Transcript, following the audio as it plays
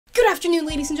Good afternoon,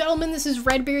 ladies and gentlemen, this is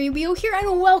Redberry ABU here,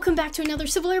 and welcome back to another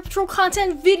Civil Air Patrol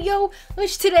content video,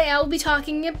 which today I will be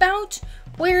talking about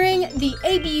wearing the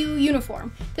ABU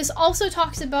uniform. This also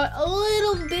talks about a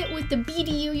little bit with the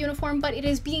BDU uniform, but it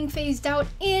is being phased out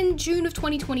in June of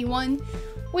 2021,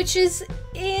 which is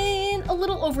in a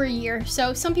little over a year.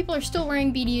 So some people are still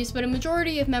wearing BDUs, but a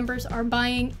majority of members are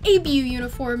buying ABU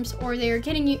uniforms, or they are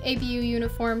getting ABU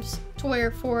uniforms to wear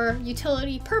for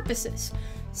utility purposes.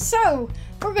 So,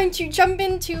 we're going to jump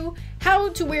into how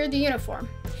to wear the uniform.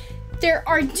 There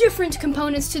are different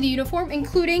components to the uniform,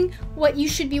 including what you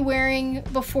should be wearing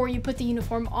before you put the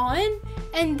uniform on,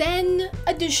 and then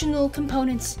additional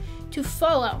components to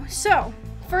follow. So,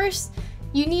 first,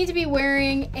 you need to be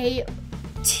wearing a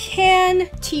tan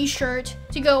t-shirt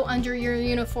to go under your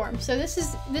uniform. So this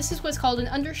is what's called an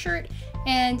undershirt,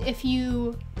 and if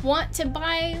you want to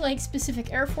buy like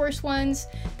specific Air Force ones,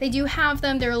 they do have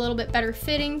them. They're a little bit better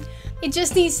fitting. It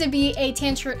just needs to be a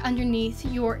tan shirt underneath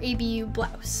your ABU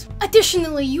blouse.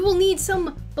 Additionally, you will need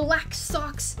some black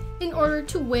socks in order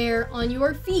to wear on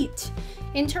your feet.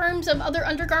 In terms of other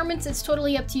undergarments, it's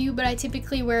totally up to you, but I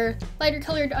typically wear lighter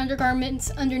colored undergarments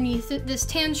underneath this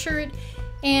tan shirt,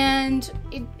 and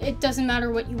it doesn't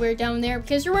matter what you wear down there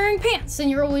because you're wearing pants and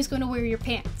you're always going to wear your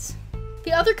pants.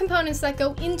 The other components that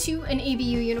go into an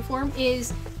ABU uniform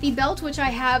is the belt, which I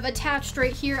have attached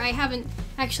right here. I haven't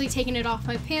actually taken it off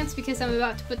my pants because I'm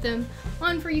about to put them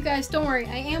on for you guys. Don't worry,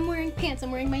 I am wearing pants.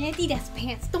 I'm wearing my Adidas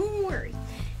pants, don't worry.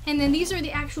 And then these are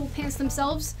the actual pants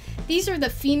themselves. These are the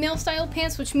female style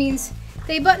pants, which means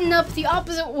they button up the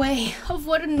opposite way of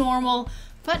what a normal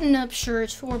button-up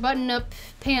shirt or button-up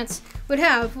pants would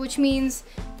have, which means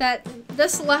that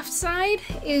this left side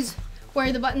is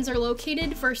where the buttons are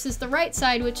located versus the right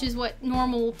side, which is what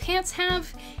normal pants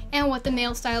have and what the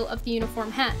male style of the uniform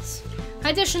has.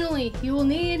 Additionally, you will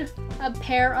need a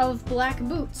pair of black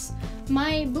boots.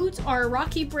 My boots are a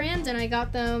Rocky brand, and I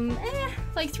got them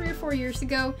like 3 or 4 years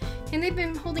ago, and they've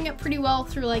been holding up pretty well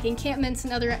through like encampments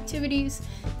and other activities.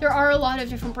 There are a lot of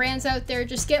different brands out there.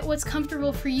 Just get what's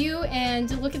comfortable for you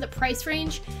and look at the price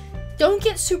range. Don't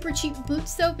get super cheap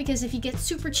boots though, because if you get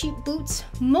super cheap boots,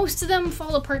 most of them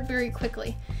fall apart very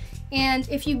quickly. And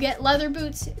if you get leather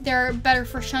boots, they're better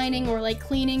for shining or like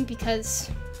cleaning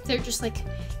because they're just like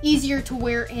easier to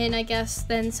wear in, I guess,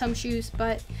 than some shoes.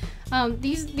 But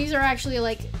these are actually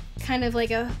like kind of like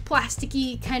a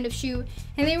plasticky kind of shoe,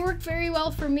 and they work very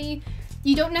well for me.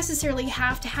 You don't necessarily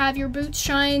have to have your boots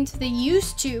shined. They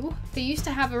used to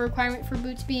have a requirement for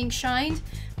boots being shined,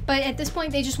 but at this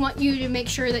point they just want you to make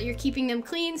sure that you're keeping them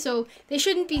clean, so they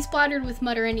shouldn't be splattered with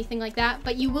mud or anything like that.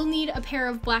 But you will need a pair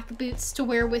of black boots to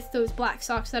wear with those black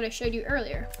socks that I showed you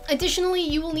earlier. Additionally,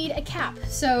 you will need a cap.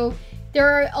 So there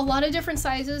are a lot of different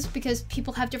sizes because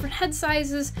people have different head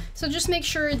sizes, so just make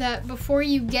sure that before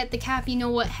you get the cap you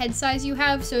know what head size you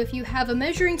have. So if you have a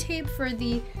measuring tape for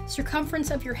the circumference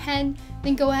of your head,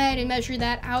 then go ahead and measure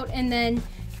that out, and then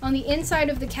on the inside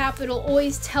of the cap it'll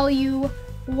always tell you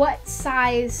what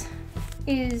size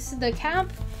is the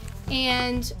cap,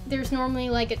 and there's normally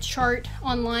like a chart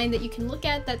online that you can look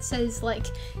at that says like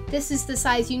this is the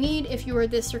size you need if you are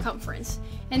this circumference,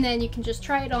 and then you can just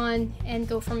try it on and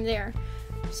go from there.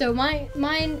 So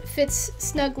mine fits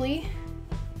snugly,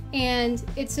 and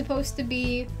it's supposed to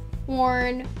be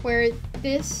worn where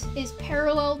this is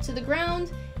parallel to the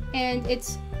ground and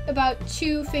it's about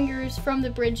 2 fingers from the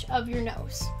bridge of your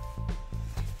nose.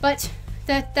 But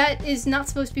that is not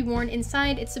supposed to be worn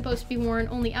inside. It's supposed to be worn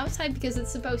only outside because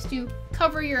it's supposed to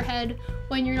cover your head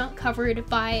when you're not covered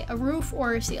by a roof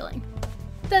or a ceiling.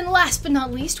 Then last but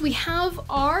not least, we have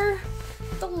our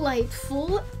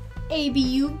delightful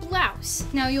ABU blouse.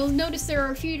 Now you'll notice there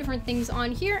are a few different things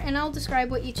on here, and I'll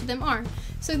describe what each of them are.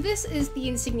 So this is the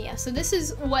insignia. So this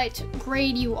is what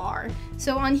grade you are.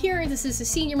 So on here, this is a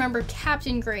senior member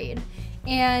captain grade.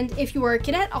 And if you are a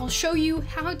cadet, I'll show you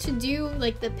how to do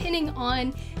like the pinning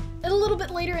on a little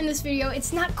bit later in this video.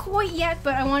 It's not quite yet,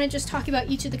 but I want to just talk about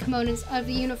each of the components of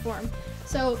the uniform.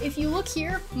 So if you look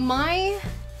here, my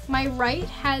right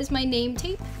has my name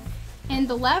tape, and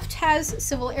the left has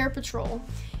Civil Air Patrol.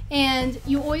 And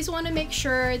you always want to make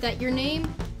sure that your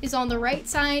name is on the right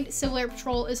side, Civil Air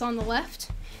Patrol is on the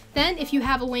left. Then if you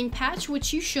have a wing patch,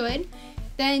 which you should,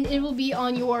 then it will be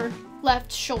on your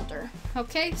left shoulder.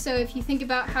 Okay, so if you think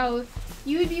about how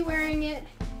you would be wearing it,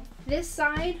 this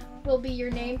side will be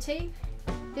your name tape,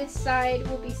 this side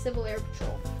will be Civil Air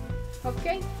Patrol.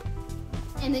 Okay,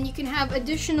 and then you can have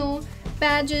additional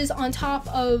badges on top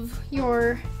of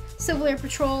your Civil Air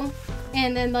Patrol,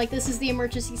 and then like this is the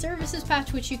emergency services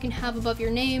patch, which you can have above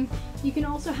your name. You can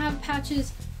also have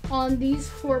patches on these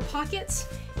 4 pockets,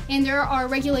 and there are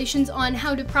regulations on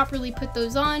how to properly put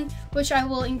those on, which I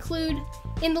will include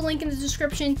in the link in the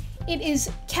description. It is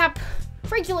CAP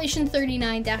Regulation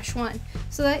 39-1.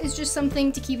 So that is just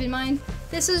something to keep in mind.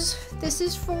 This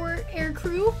is for air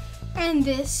crew, and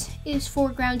this is for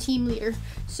ground team leader.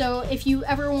 So if you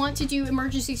ever want to do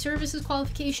emergency services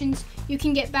qualifications, you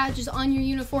can get badges on your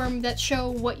uniform that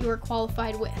show what you are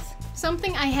qualified with.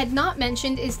 Something I had not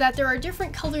mentioned is that there are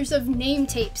different colors of name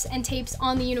tapes and tapes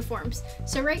on the uniforms.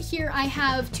 So right here I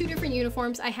have two different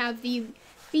uniforms. I have the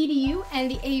BDU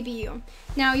and the ABU.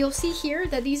 Now you'll see here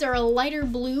that these are a lighter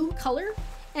blue color,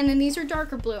 and then these are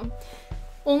darker blue.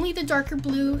 Only the darker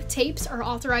blue tapes are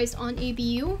authorized on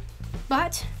ABU,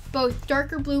 but both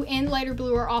darker blue and lighter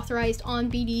blue are authorized on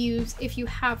BDUs if you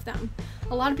have them.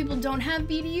 A lot of people don't have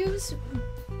BDUs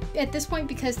at this point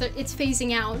because it's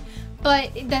phasing out,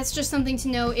 but that's just something to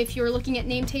know if you're looking at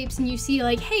name tapes and you see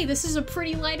like, hey, this is a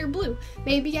pretty lighter blue.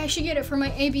 Maybe I should get it for my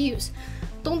ABUs.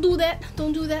 Don't do that,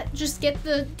 don't do that. Just get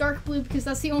the dark blue because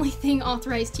that's the only thing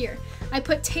authorized here. I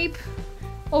put tape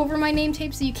over my name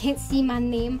tape so you can't see my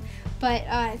name, but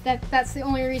that's the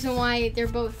only reason why they're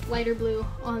both lighter blue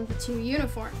on the two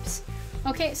uniforms.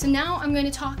 Okay, so now I'm going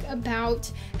to talk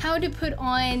about how to put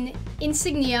on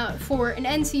insignia for an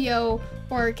NCO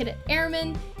or cadet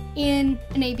airman in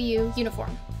an ABU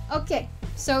uniform. Okay,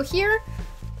 so here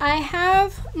I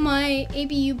have my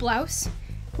ABU blouse,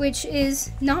 which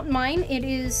is not mine. It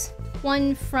is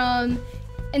one from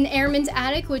an airman's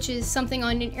attic, which is something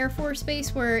on an Air Force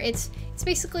base where it's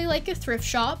basically like a thrift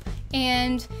shop,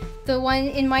 and the one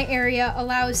in my area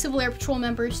allows Civil Air Patrol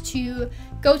members to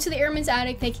go to the airman's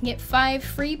attic. They can get 5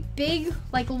 free big,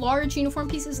 like large uniform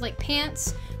pieces like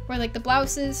pants or like the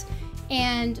blouses,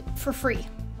 and for free.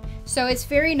 So it's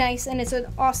very nice and it's an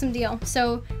awesome deal.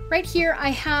 So right here I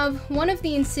have one of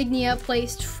the insignia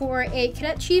placed for a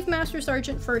Cadet Chief Master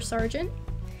Sergeant First Sergeant,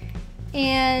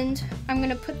 and I'm going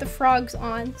to put the frogs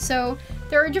on. So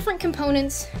there are different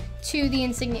components to the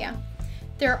insignia.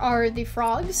 There are the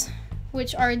frogs,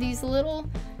 which are these little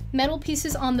metal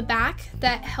pieces on the back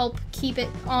that help keep it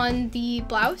on the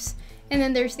blouse, and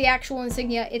then there's the actual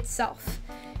insignia itself.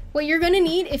 What you're going to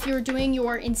need if you're doing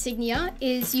your insignia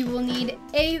is you will need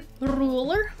a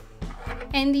ruler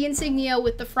and the insignia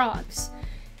with the frogs.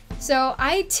 So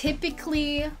I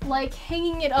typically like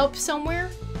hanging it up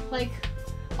somewhere, like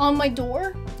on my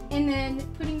door, and then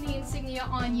putting the insignia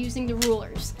on using the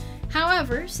rulers.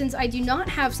 However, since I do not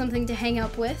have something to hang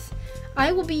up with,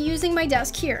 I will be using my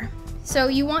desk here. So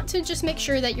you want to just make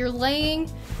sure that you're laying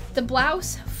the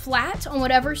blouse flat on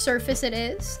whatever surface it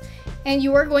is, and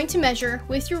you are going to measure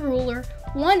with your ruler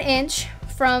 1 inch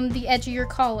from the edge of your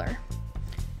collar.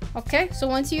 Okay, so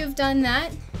once you have done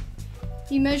that,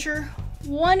 you measure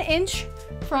 1 inch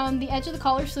from the edge of the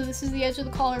collar. So this is the edge of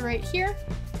the collar right here,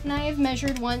 and I have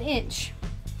measured 1 inch.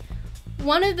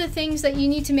 One of the things that you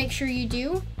need to make sure you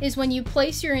do is when you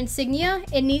place your insignia,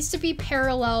 it needs to be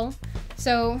parallel.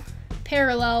 So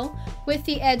parallel with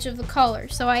the edge of the collar.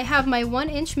 So I have my 1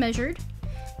 inch measured,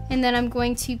 and then I'm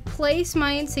going to place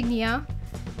my insignia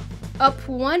up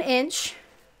 1 inch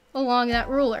along that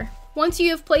ruler. Once you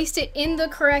have placed it in the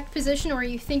correct position, or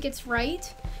you think it's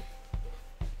right,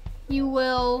 you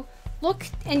will look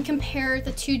and compare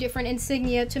the two different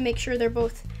insignia to make sure they're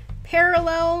both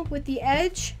parallel with the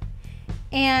edge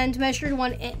and measured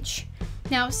 1 inch.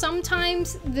 Now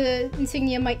sometimes the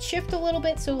insignia might shift a little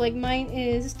bit, so like mine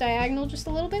is diagonal just a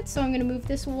little bit, so I'm going to move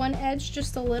this one edge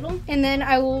just a little, and then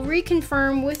I will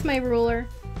reconfirm with my ruler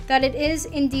that it is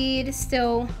indeed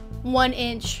still 1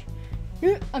 inch.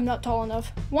 I'm not tall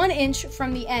enough. 1 inch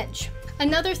from the edge.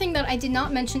 Another thing that I did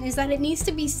not mention is that it needs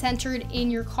to be centered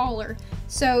in your collar.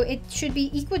 So it should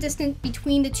be equidistant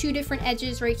between the two different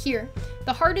edges right here.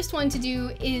 The hardest one to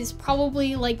do is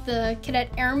probably like the Cadet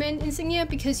Airman insignia,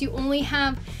 because you only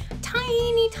have a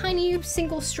tiny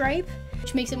single stripe,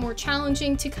 which makes it more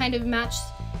challenging to kind of match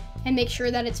and make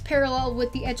sure that it's parallel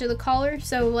with the edge of the collar.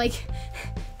 So like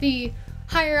the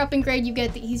higher up in grade you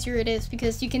get, the easier it is,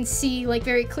 because you can see like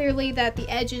very clearly that the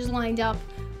edge is lined up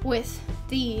with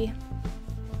the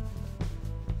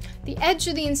edge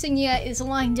of the insignia is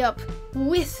lined up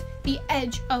with the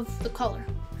edge of the collar.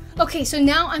 Okay, so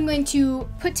now I'm going to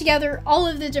put together all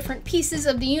of the different pieces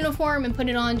of the uniform and put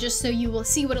it on just so you will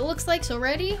see what it looks like. So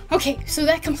ready? Okay, so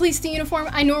that completes the uniform.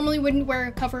 I normally wouldn't wear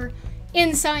a cover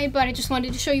inside, but I just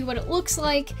wanted to show you what it looks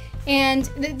like. And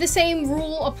the same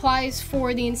rule applies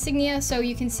for the insignia. So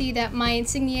you can see that my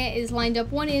insignia is lined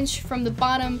up 1 inch from the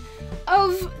bottom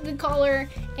of the collar,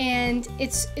 and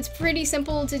it's pretty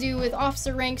simple to do with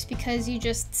officer ranks because you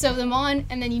just sew them on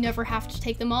and then you never have to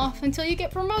take them off until you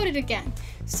get promoted again.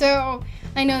 So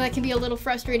I know that can be a little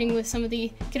frustrating with some of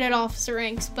the cadet officer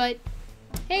ranks, but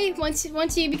hey, once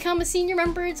you become a senior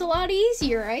member, it's a lot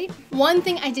easier, right? One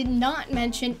thing I did not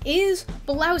mention is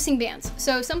blousing bands.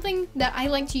 So something that I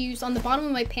like to use on the bottom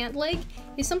of my pant leg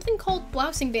is something called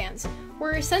blousing bands,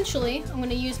 where essentially, I'm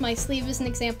gonna use my sleeve as an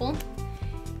example.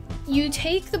 You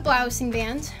take the blousing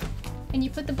band and you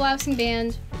put the blousing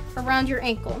band around your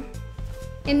ankle.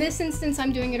 In this instance,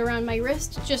 I'm doing it around my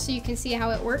wrist just so you can see how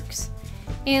it works.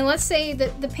 And let's say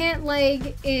that the pant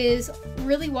leg is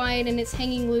really wide and it's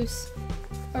hanging loose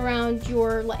around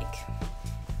your leg.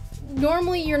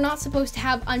 Normally, you're not supposed to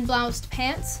have unbloused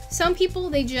pants. Some people,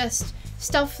 they just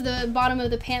stuff the bottom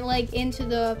of the pant leg into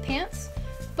the pants,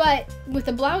 but with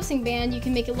a blousing band, you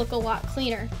can make it look a lot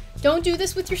cleaner. Don't do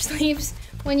this with your sleeves.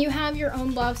 When you have your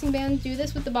own blousing band, do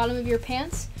this with the bottom of your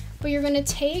pants, but you're gonna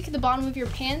take the bottom of your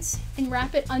pants and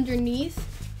wrap it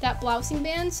underneath that blousing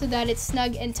band so that it's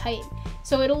snug and tight.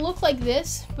 So it'll look like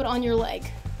this, but on your leg.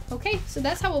 Okay, so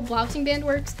that's how a blousing band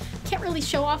works. Can't really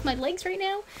show off my legs right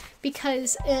now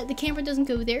because the camera doesn't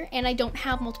go there and I don't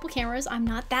have multiple cameras. I'm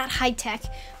not that high tech,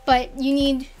 but you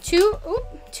need two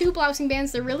blousing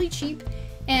bands. They're really cheap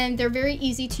and they're very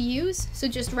easy to use. So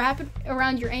just wrap it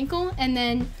around your ankle and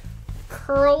then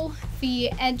curl the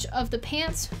edge of the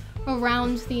pants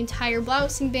around the entire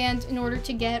blousing band in order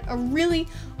to get a really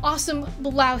awesome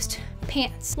bloused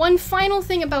pants. One final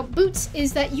thing about boots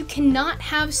is that you cannot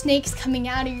have snakes coming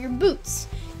out of your boots.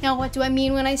 Now, what do I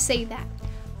mean when I say that?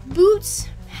 Boots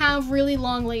have really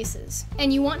long laces,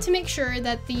 and you want to make sure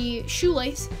that the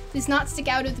shoelace does not stick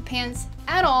out of the pants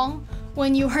at all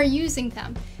when you are using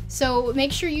them. So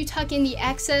make sure you tuck in the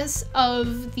excess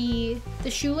of the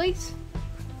shoelace.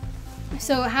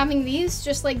 So having these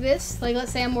just like this, like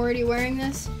let's say I'm already wearing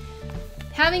this,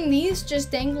 having these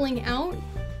just dangling out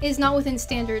is not within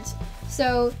standards.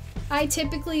 So I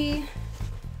typically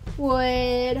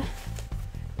would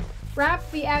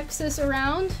wrap the excess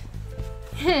around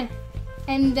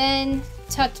and then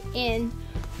tuck in.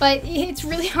 But it's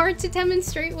really hard to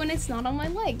demonstrate when it's not on my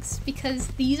legs because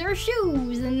these are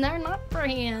shoes and they're not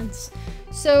pants.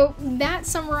 So that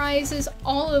summarizes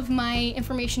all of my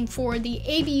information for the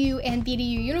ABU and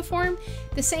BDU uniform.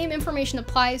 The same information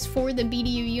applies for the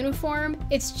BDU uniform.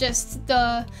 It's just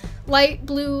the light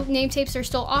blue name tapes are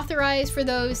still authorized for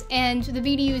those, and the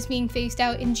BDU is being phased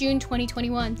out in June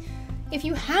 2021. If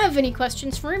you have any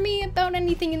questions for me about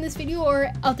anything in this video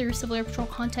or other Civil Air Patrol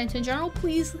content in general,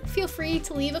 please feel free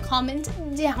to leave a comment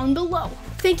down below.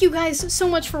 Thank you guys so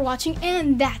much for watching,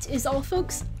 and that is all,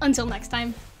 folks. Until next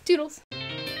time, toodles.